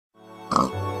Hey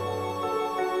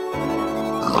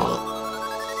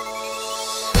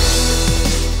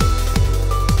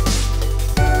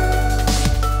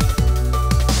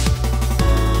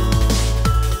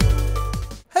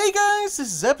guys, this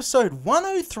is episode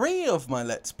 103 of my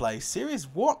Let's Play series.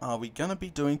 What are we going to be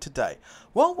doing today?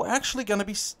 Well, we're actually going to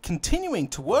be continuing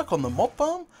to work on the mob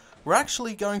farm. We're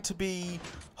actually going to be,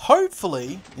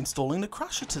 hopefully, installing the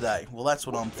crusher today. Well, that's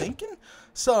what I'm thinking.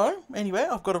 So, anyway,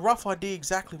 I've got a rough idea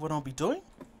exactly what I'll be doing.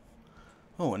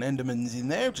 Oh, an Enderman's in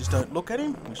there. Just don't look at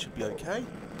him. We should be okay.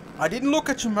 I didn't look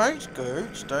at you, mate. Go,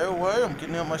 stay away. I'm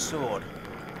getting out my sword.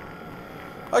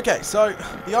 Okay, so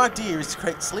the idea is to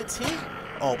create slits here.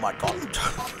 Oh my god.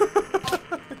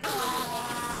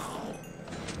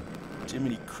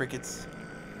 Jiminy crickets.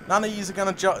 None of yous are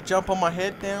going to jump on my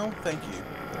head now? Thank you.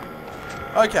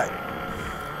 Okay.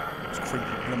 It's creepy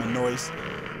blooming noise.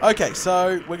 Okay,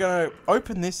 so we're going to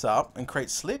open this up and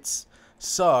create slits.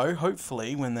 So,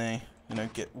 hopefully, when they,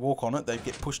 walk on it, they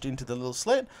get pushed into the little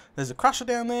slit. There's a crusher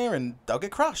down there and they'll get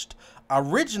crushed.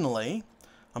 Originally,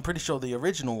 I'm pretty sure the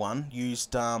original one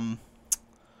used, it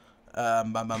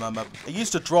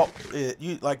used to drop,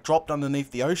 dropped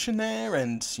underneath the ocean there,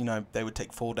 and they would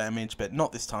take 4 damage, but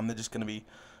not this time. They're just going to be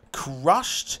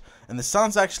crushed, and the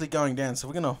sun's actually going down, so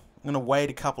we're gonna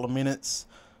wait a couple of minutes,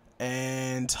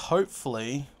 and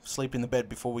hopefully sleep in the bed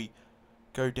before we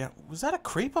go down. Was that a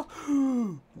creeper?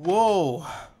 Whoa,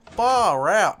 far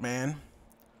out, man.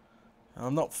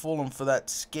 I'm not falling for that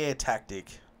scare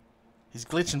tactic. He's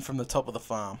glitching from the top of the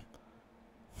farm.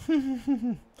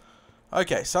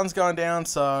 Okay, sun's going down,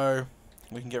 so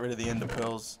we can get rid of the ender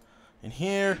pearls in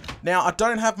here. Now, I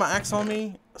don't have my axe on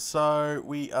me, so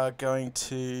we are going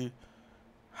to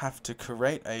have to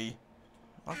create a...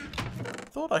 I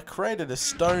thought I created a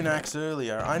stone axe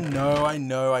earlier. I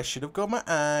know, I should have got my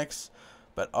axe,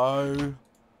 but oh,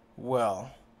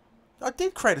 well. I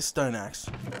did create a stone axe.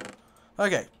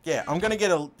 Okay, yeah, I'm going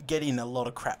to get in a lot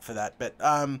of crap for that, but,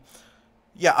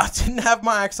 yeah, I didn't have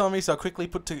my axe on me, so I quickly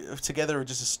put together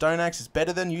just a stone axe. It's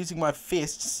better than using my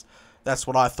fists. That's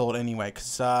what I thought anyway,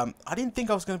 because I didn't think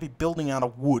I was going to be building out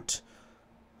of wood.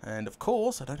 And of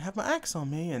course, I don't have my axe on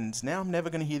me, and now I'm never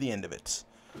going to hear the end of it.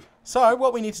 So,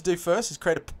 what we need to do first is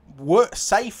create a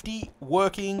safety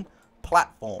working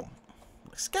platform.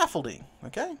 Like scaffolding,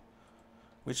 okay?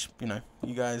 Which,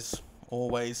 you guys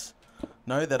always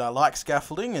know that I like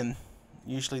scaffolding, and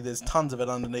usually there's tons of it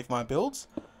underneath my builds.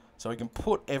 So we can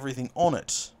put everything on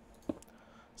it.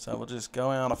 So we'll just go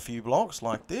out a few blocks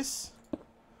like this.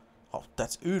 Oh,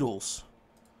 that's oodles.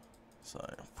 So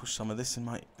push some of this in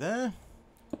there.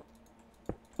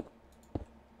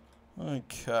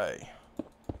 Okay.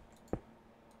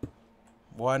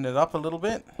 Widen it up a little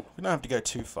bit. We don't have to go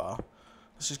too far.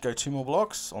 Let's just go 2 more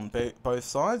blocks on both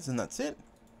sides, and that's it.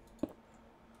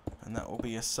 And that will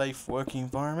be a safe working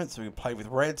environment. So we can play with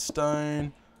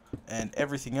redstone and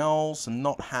everything else, and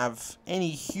not have any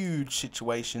huge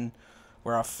situation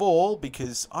where I fall,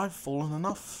 because I've fallen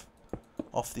enough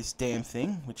off this damn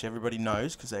thing, which everybody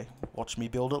knows because they watch me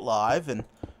build it live, and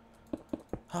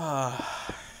I've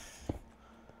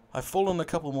fallen a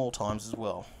couple more times as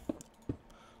well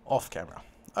off camera.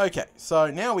 Okay,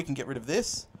 so now we can get rid of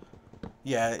this.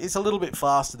 Yeah, it's a little bit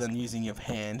faster than using your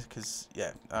hand, because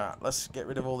yeah. Alright, let's get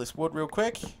rid of all this wood real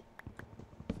quick.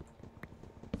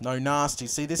 No nasty.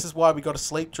 See, this is why we got to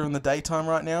sleep during the daytime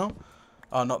right now.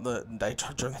 Oh, not the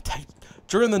daytime,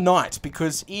 during the night,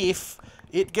 because if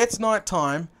it gets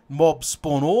nighttime, mobs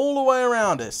spawn all the way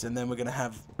around us, and then we're going to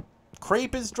have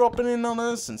creepers dropping in on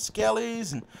us, and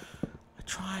skellies, and I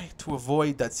try to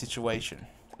avoid that situation.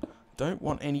 Don't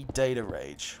want any data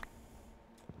rage.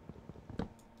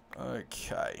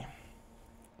 Okay.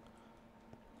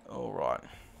 Alright.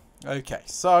 Okay,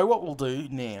 so what we'll do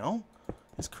now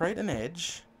is create an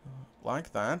edge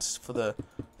like that for the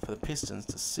pistons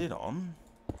to sit on,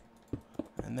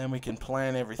 and then we can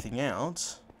plan everything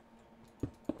out.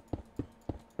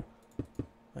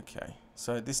 Okay,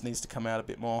 so this needs to come out a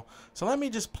bit more. So let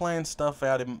me just plan stuff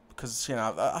out, because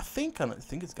I think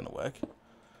it's gonna work.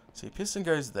 See, piston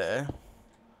goes there,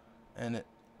 and it.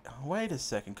 Wait a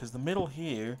second, because the middle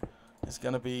here is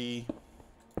gonna be.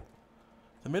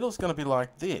 The middle's gonna be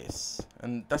like this,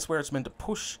 and that's where it's meant to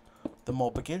push the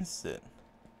mob against it.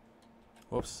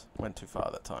 Whoops, went too far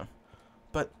that time.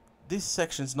 But this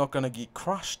section's not going to get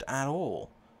crushed at all,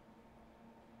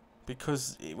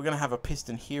 because we're going to have a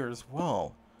piston here as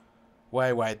well.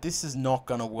 Wait, this is not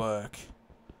going to work.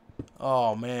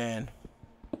 Oh, man.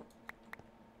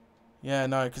 Yeah,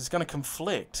 no, because it's going to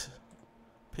conflict.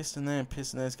 Piston there and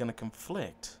piston there is going to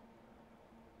conflict.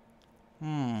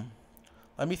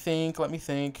 Let me think.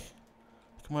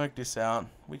 can work this out.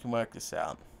 We can work this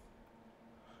out.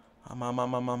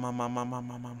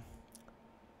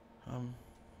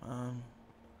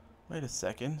 Wait a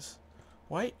second.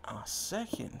 Wait a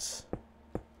second.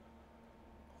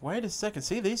 Wait a second.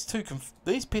 See,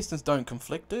 these pistons don't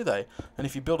conflict, do they? And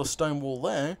if you build a stone wall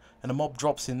there, and a mob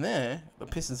drops in there, the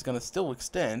piston's going to still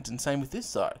extend, and same with this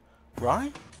side.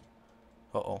 Right?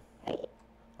 Uh-oh.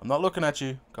 I'm not looking at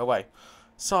you. Go away.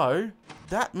 So,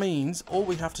 that means all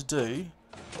we have to do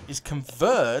is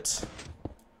convert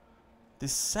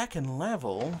this second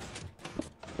level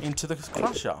into the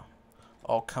crusher.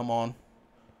 Oh, come on.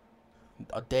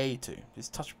 I dare you to.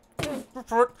 Just touch...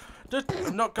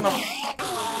 I'm not gonna...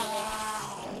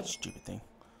 Stupid thing.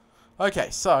 Okay,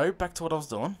 so, back to what I was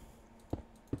doing.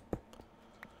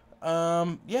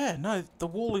 Yeah, no, the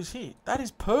wall is here. That is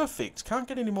perfect. Can't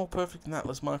get any more perfect than that.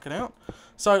 Let's mark it out.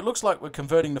 So, it looks like we're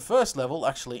converting the first level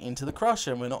actually into the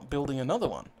crusher, and we're not building another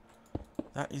one.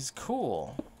 That is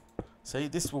cool. See,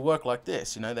 this will work like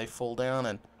this. You know, they fall down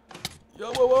and...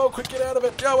 Yo, whoa, whoa, quick, get out of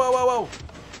it. Yo, whoa, whoa, whoa.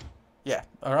 Yeah,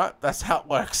 alright, that's how it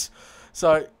works.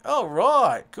 So,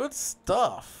 alright, good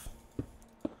stuff.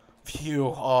 Phew,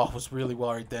 oh, I was really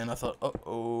worried then. I thought,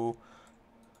 uh-oh.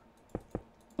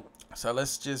 So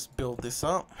let's just build this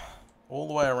up all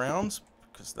the way around,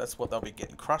 because that's what they'll be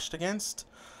getting crushed against.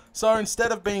 So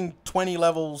instead of being 20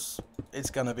 levels, it's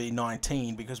going to be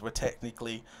 19, because we're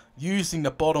technically using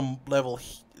the bottom level,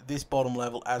 this bottom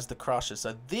level as the crusher.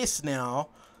 So this now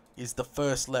is the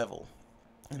first level,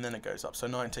 and then it goes up. So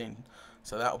 19.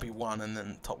 So that will be 1, and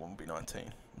then the top one will be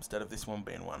 19, instead of this one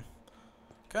being 1.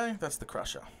 Okay, that's the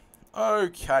crusher.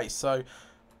 Okay, so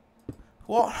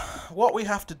what we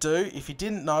have to do, if you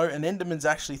didn't know, an Enderman's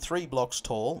actually 3 blocks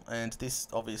tall, and this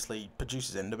obviously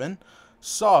produces Enderman.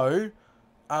 So,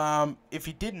 if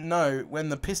you didn't know, when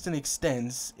the piston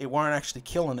extends, it won't actually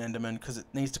kill an Enderman because it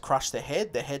needs to crush their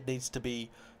head. Their head needs to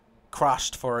be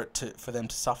crushed for them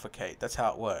to suffocate. That's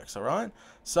how it works, alright?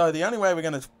 So the only way we're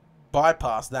going to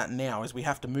bypass that now is we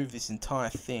have to move this entire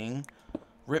thing,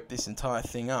 rip this entire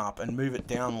thing up, and move it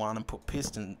down one and put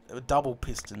double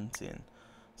pistons in.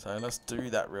 So let's do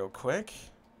that real quick.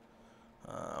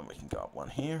 We can go up one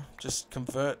here. Just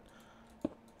convert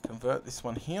this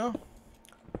one here.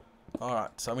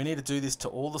 Alright, so we need to do this to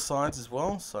all the sides as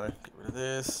well. So get rid of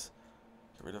this.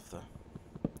 Get rid of the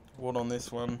wood on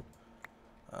this one.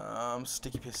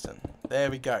 Sticky piston. There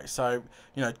we go. So,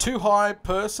 you know, 2 high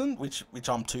person, which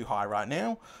I'm 2 high right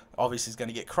now, obviously is going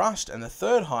to get crushed. And the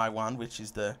 3rd high one, which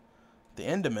is the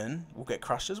Enderman, will get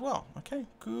crushed as well. Okay,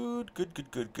 good.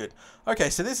 Okay,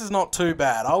 so this is not too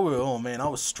bad. Oh man, I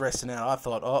was stressing out. I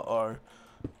thought, uh-oh.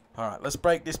 Alright, let's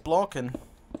break this block and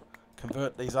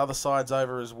convert these other sides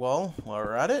over as well while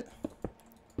we're at it.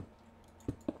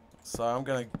 So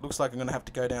looks like I'm gonna have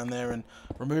to go down there and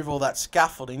remove all that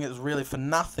scaffolding. It was really for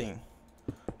nothing.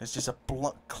 There's just a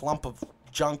clump of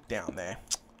junk down there.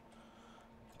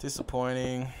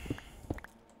 Disappointing.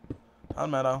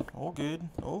 Doesn't matter. All good.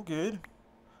 All good.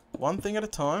 One thing at a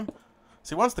time.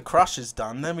 See, once the crush is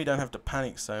done, then we don't have to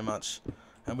panic so much,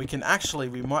 and we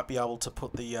might be able to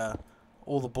put the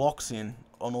all the blocks in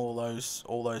on all those,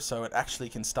 so it actually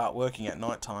can start working at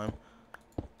night time.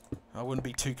 I wouldn't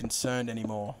be too concerned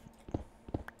anymore.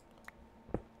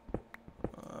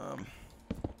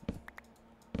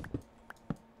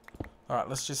 Alright,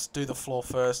 let's just do the floor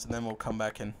first, and then we'll come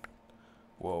back and...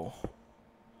 Whoa.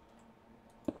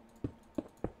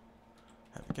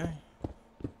 There we go.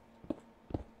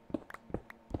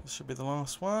 This should be the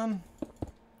last one.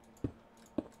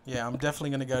 Yeah, I'm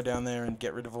definitely going to go down there and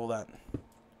get rid of all that.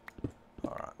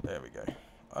 Alright, there we go.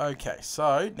 Okay,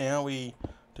 so now we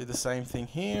do the same thing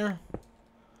here.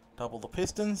 Double the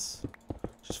pistons,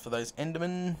 just for those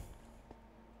Endermen.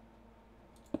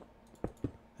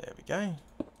 There we go.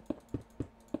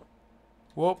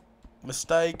 Whoop.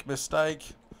 Mistake.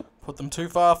 Put them too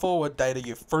far forward, Data,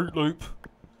 you Fruit Loop.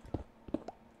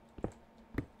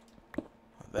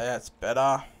 That's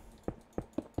better.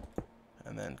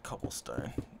 And then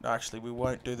cobblestone. Actually, we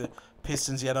won't do the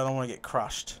pistons yet. I don't want to get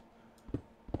crushed.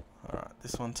 Alright,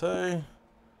 this one too.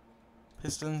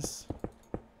 Pistons.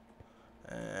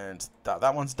 And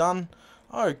that one's done.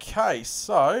 Okay,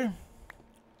 so...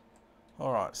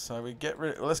 Alright, so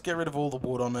let's get rid of all the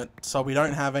wood on it, so we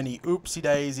don't have any oopsie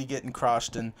daisy getting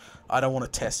crushed, and I don't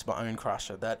want to test my own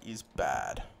crusher. That is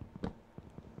bad.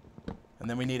 And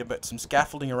then we need some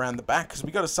scaffolding around the back, because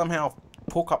we got to somehow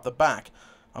hook up the back.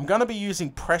 I'm going to be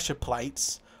using pressure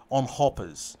plates on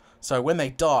hoppers. So when they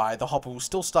die, the hopper will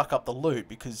still stuck up the loot,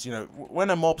 because, you know,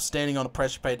 when a mob's standing on a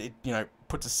pressure plate, it, you know,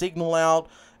 puts a signal out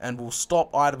and will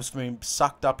stop items from being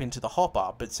sucked up into the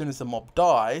hopper. But as soon as the mob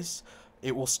dies,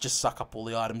 it will just suck up all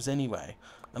the items anyway.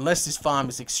 Unless this farm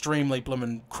is extremely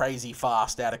bloomin' crazy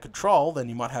fast, out of control, then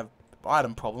you might have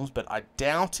item problems, but I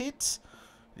doubt it.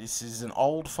 This is an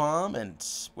old farm, and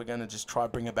we're going to just try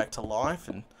bring her back to life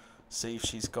and see if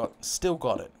she's still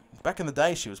got it. Back in the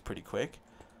day, she was pretty quick,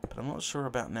 but I'm not sure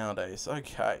about nowadays.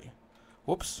 Okay.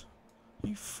 Whoops.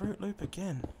 You Fruit Loop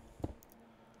again.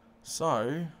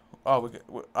 So,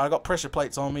 I got pressure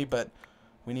plates on me, but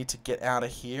we need to get out of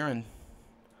here and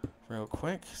real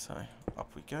quick. So,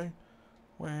 up we go.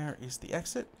 Where is the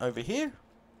exit? Over here.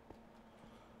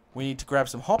 We need to grab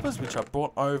some hoppers, which I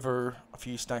brought over a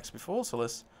few stacks before. So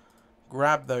let's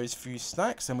grab those few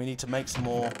stacks, and we need to make some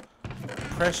more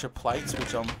pressure plates,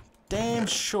 which I'm damn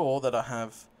sure that I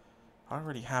have. I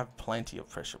already have plenty of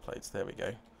pressure plates. There we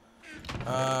go.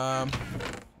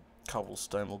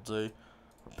 Cobblestone will do.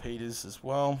 Repeaters as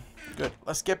well. Good.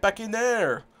 Let's get back in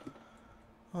there.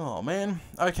 Oh man.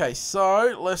 Okay,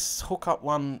 so let's hook up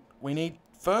one.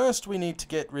 First we need to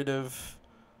get rid of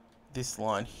this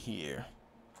line here.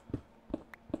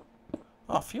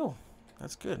 Oh, fuel.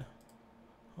 That's good.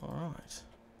 Alright.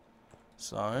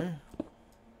 So,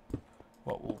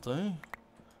 what we'll do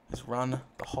is run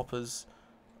the hoppers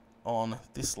on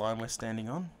this line we're standing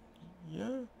on.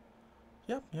 Yeah.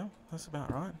 Yep, that's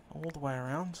about right. All the way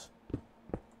around.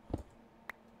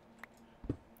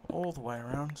 All the way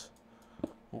around.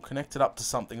 We'll connect it up to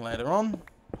something later on.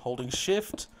 Holding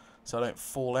shift so I don't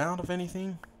fall out of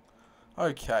anything.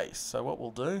 Okay, so what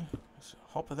we'll do is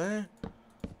hopper there.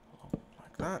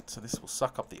 Like that. So this will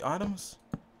suck up the items.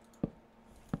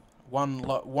 One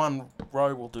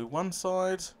row will do one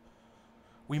side.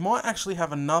 We might actually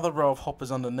have another row of hoppers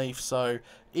underneath, so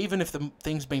even if the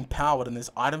thing's been powered and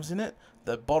there's items in it,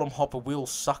 the bottom hopper will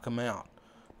suck them out.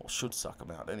 Or should suck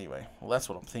them out anyway. Well, that's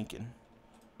what I'm thinking.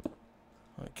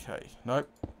 Okay, nope.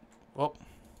 Well,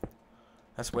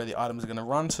 that's where the items are going to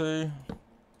run to.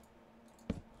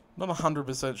 Not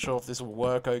 100% sure if this will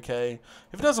work okay.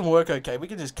 If it doesn't work okay, we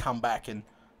can just come back and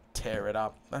tear it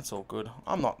up. That's all good.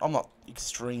 I'm not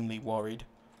extremely worried.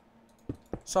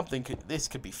 This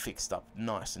could be fixed up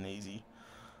nice and easy.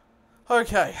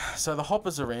 Okay, so the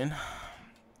hoppers are in,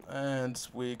 and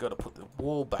we got to put the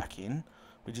wall back in.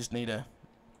 We just need a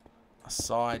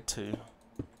side to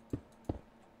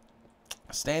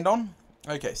stand on.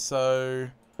 Okay, so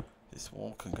this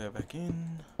wall can go back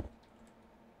in.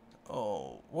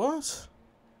 Oh, what?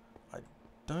 I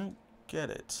don't get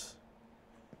it.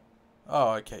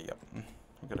 Oh, okay, yep.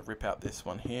 We're going to rip out this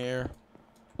one here,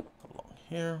 along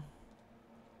here.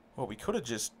 Well, we could have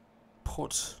just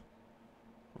put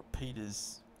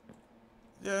repeaters.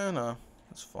 Yeah, no,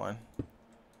 that's fine.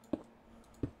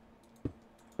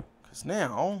 Because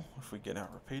now, if we get our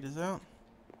repeaters out,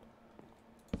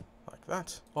 like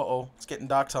that. Uh-oh, it's getting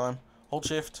dark time. Hold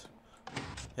shift.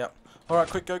 Yep. Alright,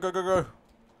 quick, go, go, go, go.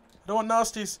 I don't want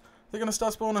nasties. They're going to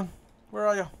start spawning. Where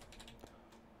are you?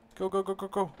 Go, go, go, go,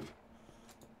 go.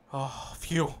 Oh,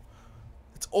 phew.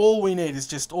 It's all we need is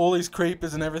just all these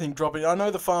creepers and everything dropping. I know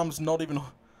the farm's not even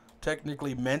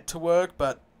technically meant to work,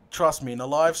 but trust me, in a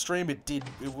live stream it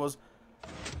was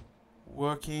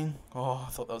working. Oh, I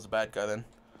thought that was a bad guy then.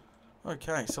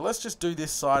 Okay, so let's just do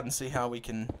this side and see how we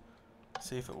can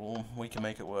we can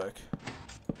make it work.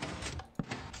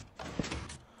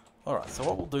 Alright, so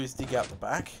what we'll do is dig out the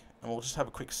back and we'll just have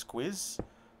a quick squiz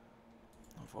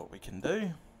of what we can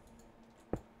do.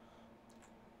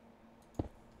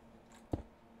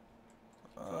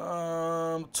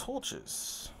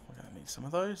 Torches. We're going to need some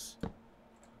of those.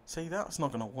 See, that's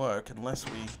not going to work unless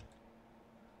we...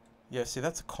 Yeah, see,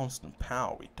 that's a constant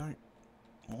power. We don't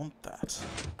want that.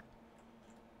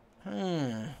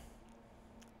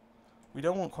 We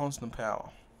don't want constant power.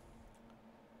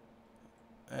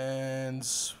 And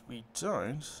we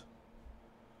don't...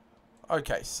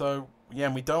 Okay, so, yeah,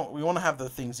 and we want to have the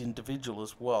things individual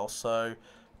as well. So,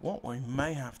 what we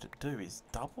may have to do is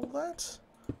double that,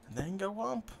 and then go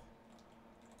up.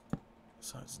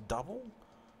 So it's double,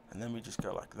 and then we just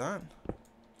go like that.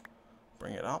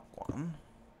 Bring it up one,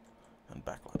 and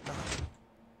back like that.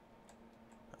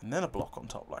 And then a block on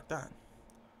top like that.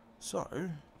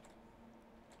 So,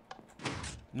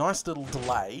 nice little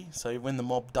delay, so when the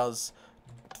mob does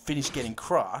finish getting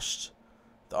crushed,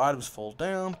 the items fall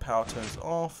down, power turns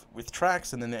off with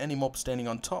tracks, and then any mob standing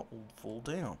on top will fall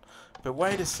down. But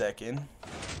wait a second.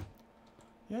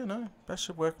 Yeah, no, that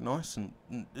should work nice, and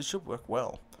it should work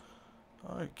well.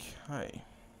 Okay.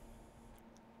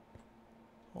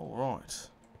 Alright.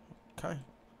 Okay.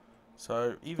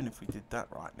 So, even if we did that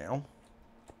right now,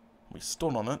 we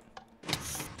stood on it.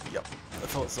 Yep, I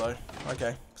thought so.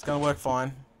 Okay, it's going to work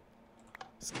fine.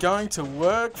 It's going to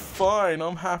work fine,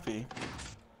 I'm happy.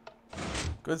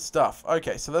 Good stuff.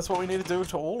 Okay, so that's what we need to do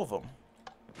to all of them.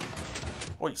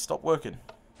 Wait, stop working.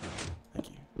 Thank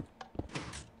you.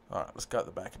 Alright, let's go at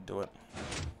the back and do it.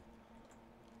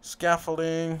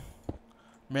 Scaffolding.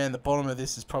 Man, the bottom of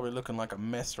this is probably looking like a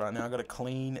mess right now. I've got to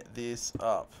clean this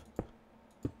up.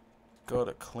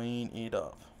 Gotta clean it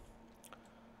up.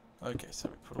 Okay, so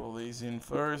we put all these in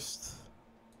first.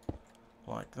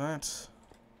 Like that.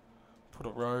 Put a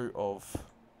row of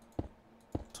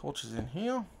torches in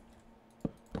here.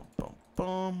 Bum, bum,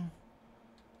 bum.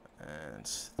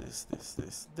 And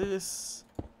this.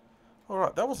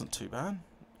 Alright, that wasn't too bad.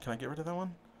 Can I get rid of that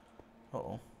one?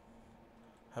 Uh-oh.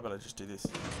 How about I just do this?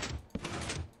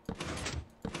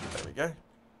 There we go.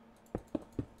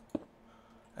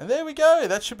 And there we go.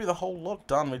 That should be the whole lot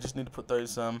done. We just need to put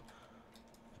those, come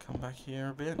back here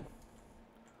a bit.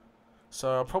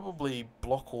 So I'll probably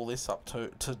block all this up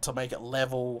to make it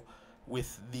level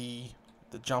with the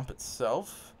jump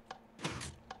itself.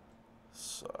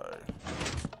 So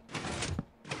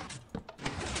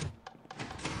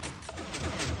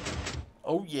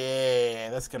oh yeah,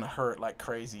 that's gonna hurt like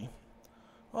crazy.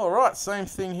 Alright, same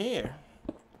thing here.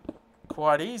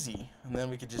 Quite easy. And then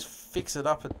we could just fix it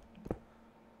up.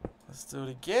 Let's do it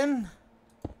again.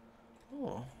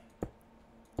 Oh.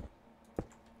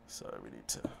 So we need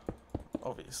to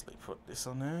obviously put this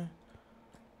on there.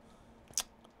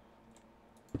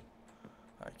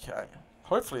 Okay.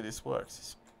 Hopefully this works.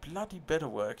 This bloody better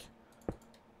work.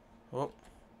 Oh.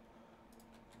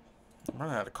 I'm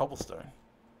running out of cobblestone.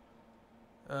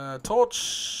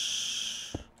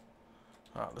 Torch.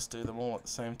 Alright, let's do them all at the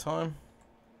same time.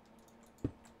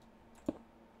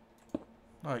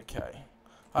 Okay.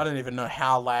 I don't even know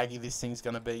how laggy this thing's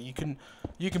gonna be. You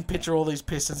can picture all these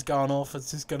pistons going off.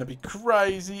 It's just gonna be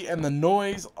crazy, and the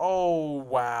noise. Oh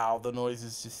wow, the noise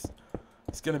is just.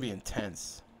 It's gonna be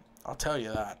intense. I'll tell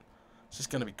you that. It's just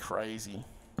gonna be crazy.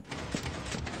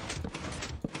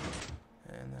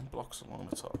 And then blocks along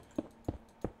the top.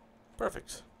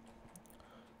 Perfect.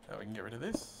 Now we can get rid of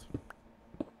this.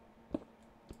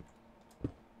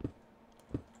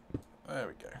 There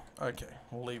we go. Okay,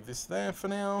 we'll leave this there for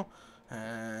now.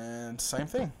 And same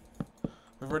thing.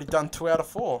 We've already done 2 out of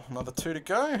 4. Another 2 to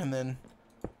go, and then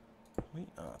we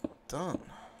are done.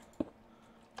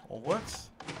 All works.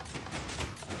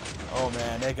 Oh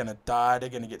man, they're gonna die. They're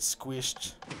gonna get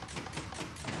squished.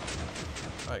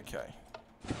 Okay.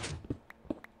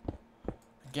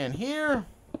 Again here.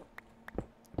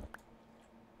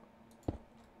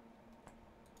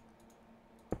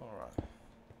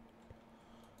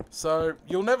 So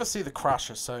you'll never see the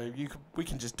crusher, so we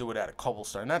can just do it out of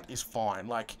cobblestone. That is fine.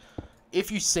 Like,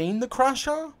 if you've seen the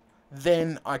crusher,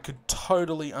 then I could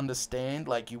totally understand,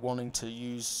 like, you wanting to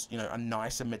use, you know, a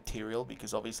nicer material,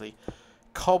 because obviously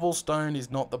cobblestone is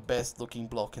not the best looking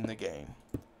block in the game.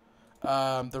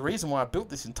 The reason why I built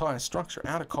this entire structure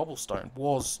out of cobblestone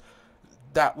was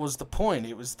that was the point.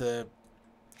 It was the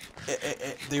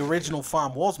original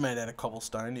farm was made out of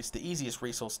cobblestone. It's the easiest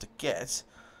resource to get.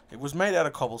 It was made out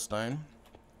of cobblestone,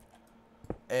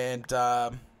 and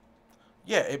yeah,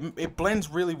 it blends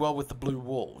really well with the blue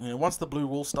wool. You know, once the blue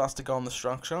wool starts to go on the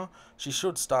structure, she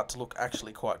should start to look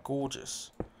actually quite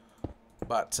gorgeous.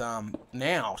 But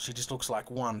now she just looks like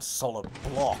one solid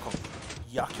block of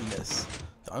yuckiness.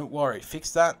 Don't worry,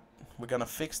 fix that. We're gonna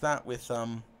fix that with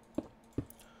a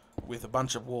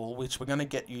bunch of wool, which we're gonna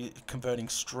get you converting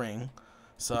string.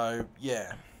 So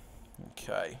yeah,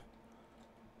 okay.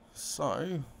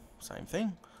 So. Same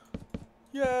thing.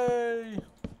 Yay!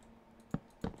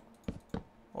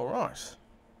 Alright.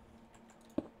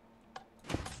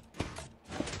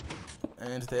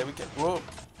 And there we go. Whoa.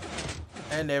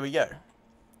 And there we go.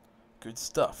 Good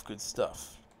stuff, good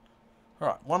stuff.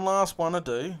 Alright, one last one to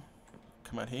do.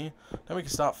 Come out here. Then we can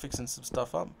start fixing some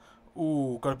stuff up.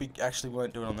 Ooh, gotta be... Actually,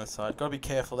 won't do it on that side. Gotta be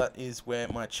careful. That is where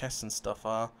my chests and stuff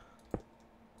are.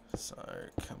 So,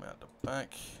 come out the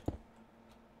back.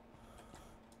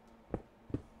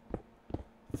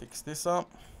 Fix this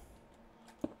up.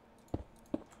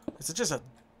 It's just a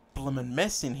bloomin'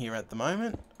 mess in here at the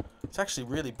moment. It's actually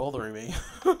really bothering me.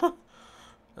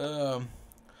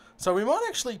 So we might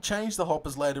actually change the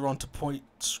hoppers later on to point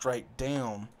straight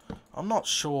down. I'm not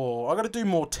sure. I got to do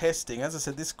more testing. As I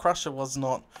said, this crusher was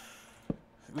not...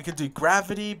 We could do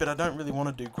gravity, but I don't really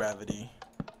want to do gravity,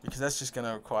 because that's just going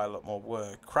to require a lot more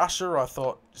work. Crusher, I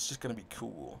thought, it's just going to be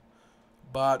cool.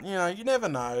 But, you know, you never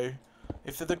know.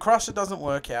 If the crusher doesn't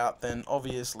work out, then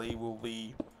obviously we'll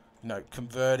be, you know,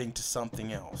 converting to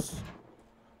something else.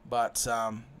 But,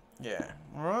 yeah.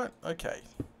 Alright, okay.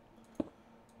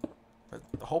 But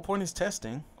the whole point is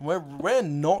testing. We're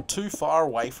not too far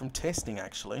away from testing,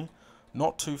 actually.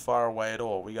 not too far away at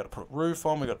all. We got to put a roof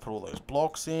on. We got to put all those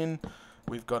blocks in.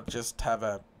 We've got to just have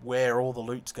a where all the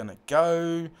loot's gonna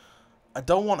go. I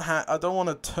don't want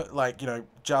to like, you know,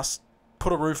 just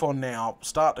put a roof on now,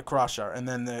 start the crusher, and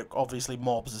then the obviously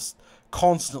mobs is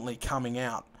constantly coming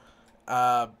out.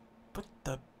 But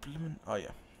the oh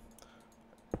yeah.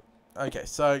 Okay,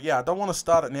 so yeah, I don't want to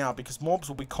start it now because mobs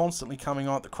will be constantly coming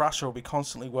on. The crusher will be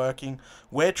constantly working.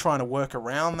 We're trying to work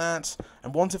around that.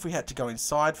 And once if we had to go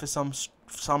inside for some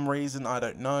reason, I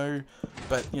don't know.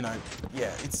 But, you know,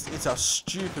 yeah, it's a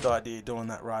stupid idea doing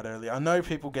that right early. I know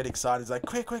people get excited. It's like,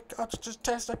 quick, God, just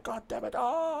test it. God damn it.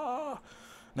 Ah! And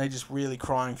they're just really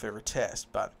crying for a test.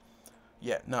 But,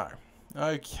 yeah, no.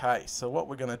 Okay, so what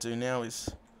we're going to do now is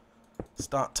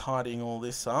start tidying all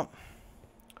this up.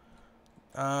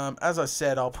 As I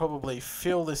said, I'll probably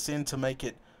fill this in to make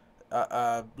it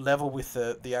level with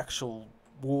the actual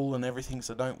wall and everything,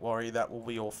 so don't worry, that will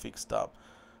be all fixed up.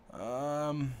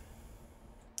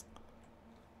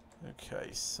 Okay,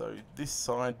 so this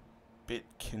side bit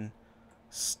can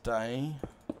stay.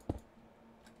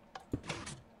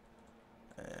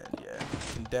 And yeah,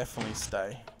 it can definitely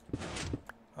stay.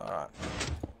 Alright,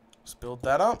 let's build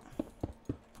that up.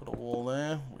 Put a wall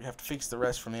there. We have to fix the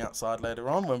rest from the outside later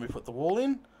on when we put the wall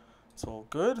in. It's all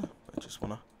good. I just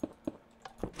want to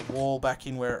put the wall back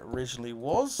in where it originally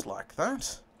was, like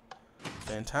that.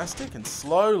 Fantastic. And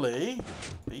slowly,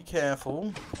 be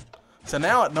careful. So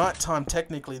now at night time,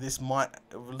 technically this might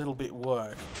a little bit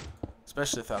work,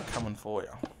 especially if they're coming for you.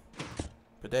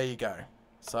 But there you go.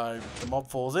 So the mob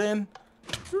falls in.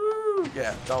 Woo,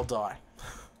 yeah, they'll die.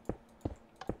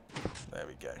 There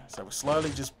we go. So we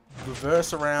slowly just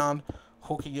reverse around,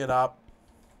 hooking it up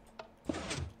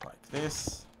like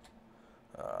this.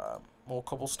 More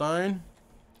cobblestone.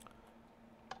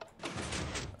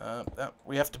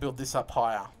 We have to build this up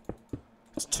higher.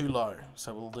 It's too low,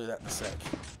 so we'll do that in a sec.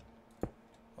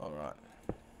 Alright.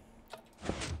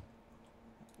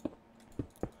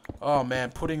 Oh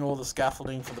man, putting all the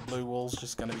scaffolding for the blue wall's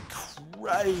just going to be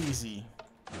crazy.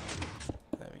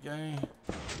 There we go.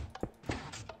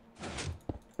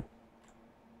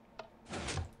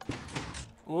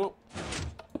 Whoop.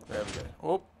 There we go.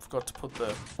 Oh, forgot to put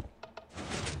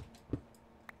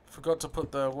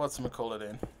the whatchamacallit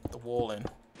in. The wall in.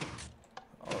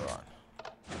 Alright.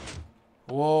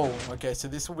 Whoa. Okay, so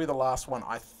this will be the last one.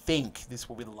 I think this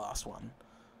will be the last one.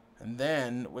 And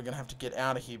then we're going to have to get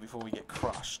out of here before we get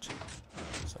crushed.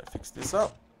 So fix this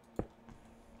up.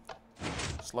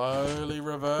 Slowly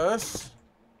reverse.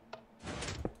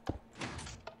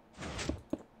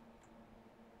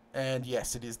 And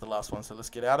yes, it is the last one, so let's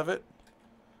get out of it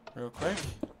real quick.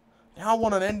 Now I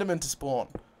want an Enderman to spawn.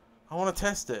 I want to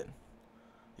test it.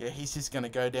 Yeah, he's just going to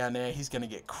go down there. He's going to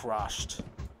get crushed.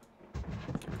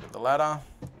 Get rid of the ladder.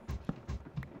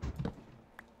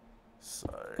 So,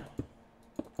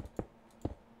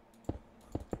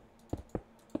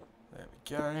 there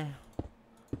we go.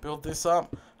 Build this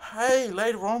up. Hey,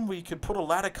 later on we could put a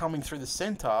ladder coming through the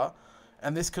center,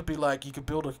 and this could be like, you could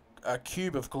build a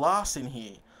cube of glass in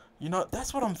here. You know,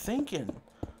 that's what I'm thinking.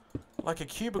 Like a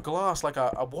cube of glass, like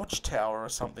a watchtower or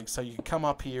something, so you can come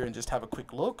up here and just have a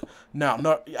quick look. No,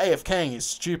 AFKing is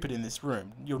stupid in this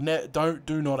room. Do not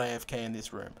AFK in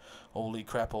this room. Holy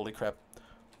crap, holy crap.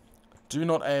 Do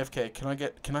not AFK.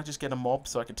 Can I just get a mob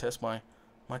so I can test my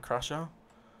crusher?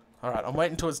 Alright, I'm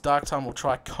waiting until it's dark time. We'll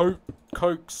try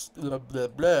coax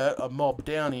a mob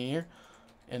down here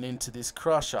and into this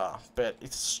crusher. But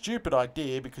it's a stupid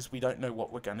idea because we don't know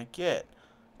what we're gonna get.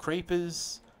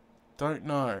 Creepers, don't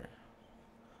know.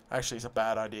 Actually, it's a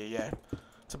bad idea, yeah.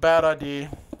 It's a bad idea.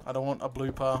 I don't want a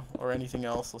blooper or anything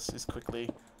else. Let's just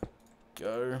quickly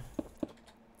go.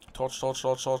 Torch.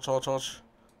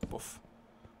 Boof.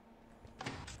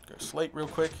 Go sleep real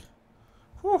quick.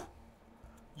 Whew.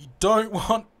 You don't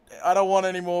want... I don't want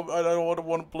any more... I don't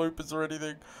want bloopers or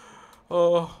anything.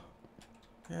 Oh.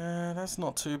 Yeah, that's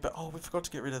not too bad. Oh, we forgot to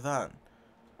get rid of that.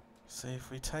 See if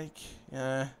we take...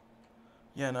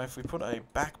 Yeah, no, if we put a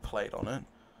back plate on it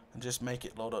and just make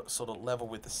it sort of level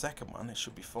with the second one, it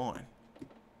should be fine.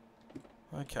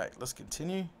 Okay, let's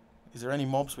continue. Is there any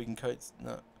mobs we can coat?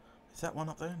 No. Is that one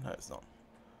up there? No, it's not.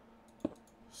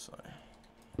 So,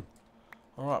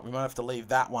 alright, we might have to leave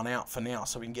that one out for now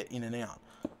so we can get in and out.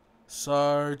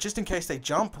 So, just in case they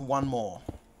jump, one more.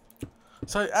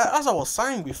 So, as I was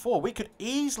saying before, we could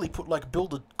easily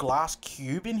build a glass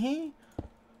cube in here.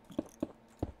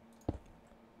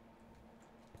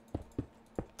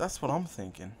 That's what I'm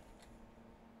thinking.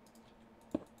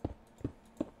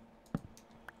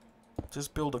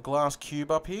 Just build a glass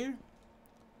cube up here.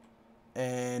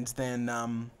 And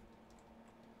then,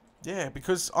 Yeah,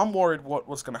 because I'm worried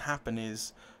what's going to happen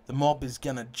is the mob is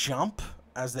going to jump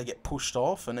as they get pushed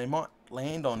off, and they might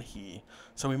land on here.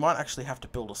 So we might actually have to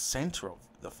build a center of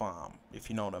the farm, if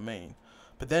you know what I mean.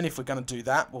 But then if we're going to do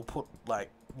that, we'll put, like,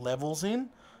 levels in,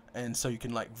 and so you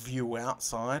can, like, view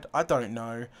outside. I don't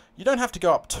know. You don't have to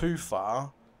go up too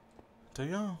far, do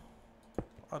you?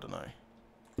 I don't know.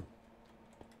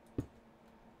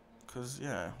 Because,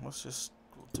 yeah, we'll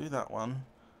do that one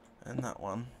and that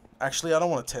one. Actually, I don't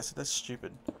want to test it. That's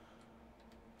stupid.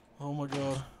 Oh my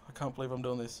god. I can't believe I'm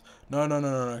doing this.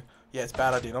 No. Yeah, it's a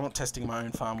bad idea. I'm not testing my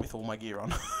own farm with all my gear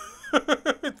on.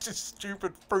 Just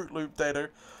stupid Fruit Loop data.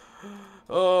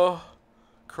 Oh,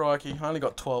 crikey. I only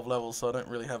got 12 levels, so I don't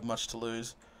really have much to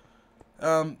lose.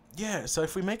 Yeah, so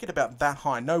if we make it about that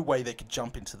high, no way they could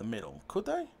jump into the middle. Could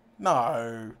they?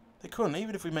 No, they couldn't,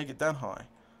 even if we make it that high.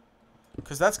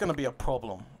 Because that's going to be a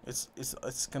problem. It's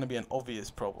going to be an obvious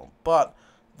problem. But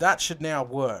that should now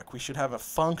work. We should have a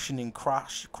functioning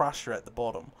crusher at the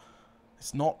bottom.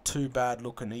 It's not too bad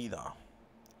looking either.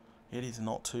 It is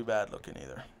not too bad looking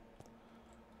either.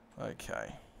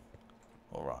 Okay.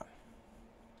 Alright.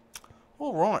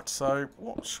 Alright, so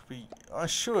what should we... I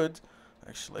should...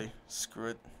 Actually, screw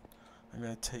it. I'm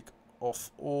going to take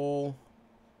off all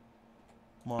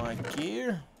my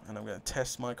gear, and I'm going to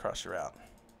test my crusher out.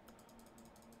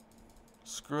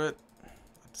 Screw it. I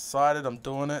decided I'm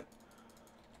doing it.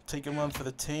 Taking one for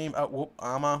the team. Oh, whoop,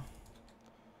 armor.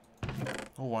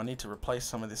 Oh, I need to replace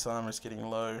some of this armor. It's getting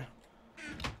low.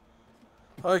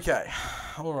 Okay.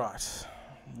 Alright.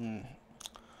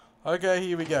 Okay,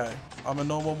 here we go. I'm a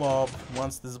normal mob.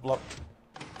 Once there's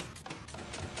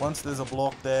a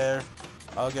block there,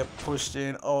 I'll get pushed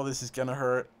in. Oh, this is gonna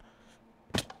hurt.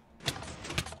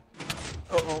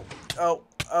 Oh,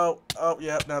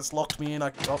 yeah, now it's locked me in. I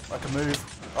can move.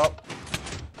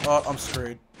 Oh, I'm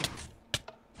screwed.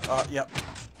 Yep,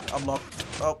 I'm locked.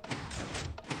 Oh.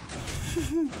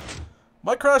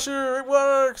 My crusher, it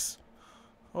works!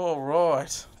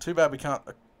 Alright. Too bad we can't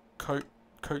I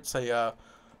can't say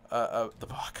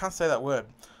that word.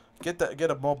 Get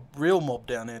a real mob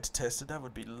down there to test it. That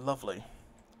would be lovely.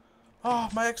 Oh,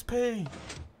 my XP!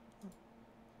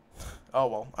 Oh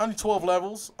well, only 12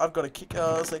 levels. I've got a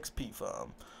kick-ass XP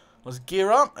farm. Let's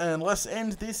gear up and let's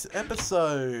end this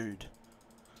episode.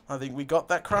 I think we got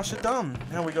that crusher done.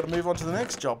 Now we got to move on to the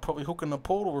next job. Probably hooking the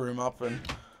portal room up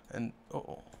and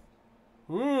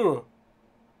ooh.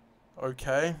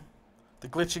 Okay. They're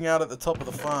glitching out at the top of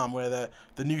the farm where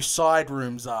the new side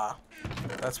rooms are.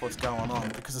 That's what's going on.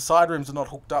 Because the side rooms are not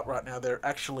hooked up right now. They're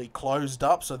actually closed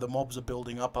up, so the mobs are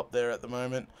building up there at the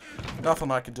moment.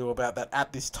 Nothing I can do about that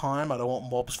at this time. I don't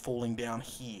want mobs falling down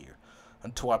here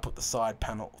until I put the side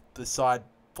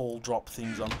fall drop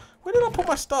things on. Where did I put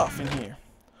my stuff in here?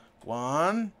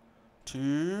 1,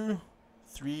 2,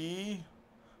 3.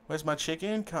 Where's my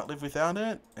chicken? Can't live without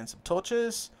it. And some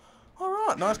torches.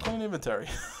 Alright, nice clean inventory.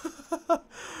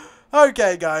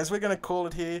 Okay, guys, we're going to call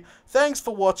it here. Thanks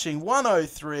for watching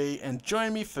 103, and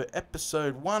join me for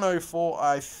episode 104.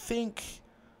 I think...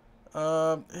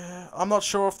 I'm not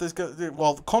sure if there's going to...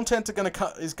 Well, the content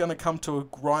is going to come to a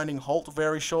grinding halt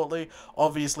very shortly.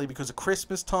 Obviously, because of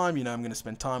Christmas time. You know, I'm going to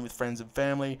spend time with friends and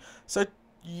family. So...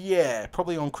 yeah,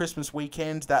 probably on Christmas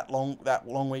weekend, that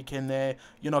long weekend there,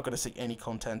 you're not going to see any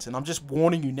content. And I'm just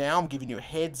warning you now, I'm giving you a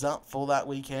heads up for that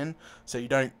weekend, so you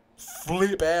don't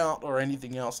flip out or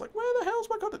anything else. Like, where the hell's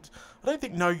my content? I don't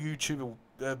think no YouTuber,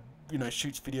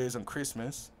 shoots videos on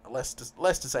Christmas, less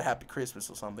to say Happy Christmas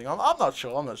or something. I'm not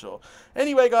sure.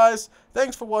 Anyway, guys,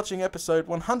 thanks for watching episode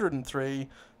 103.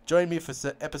 Join me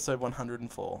for episode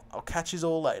 104. I'll catch you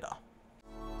all later.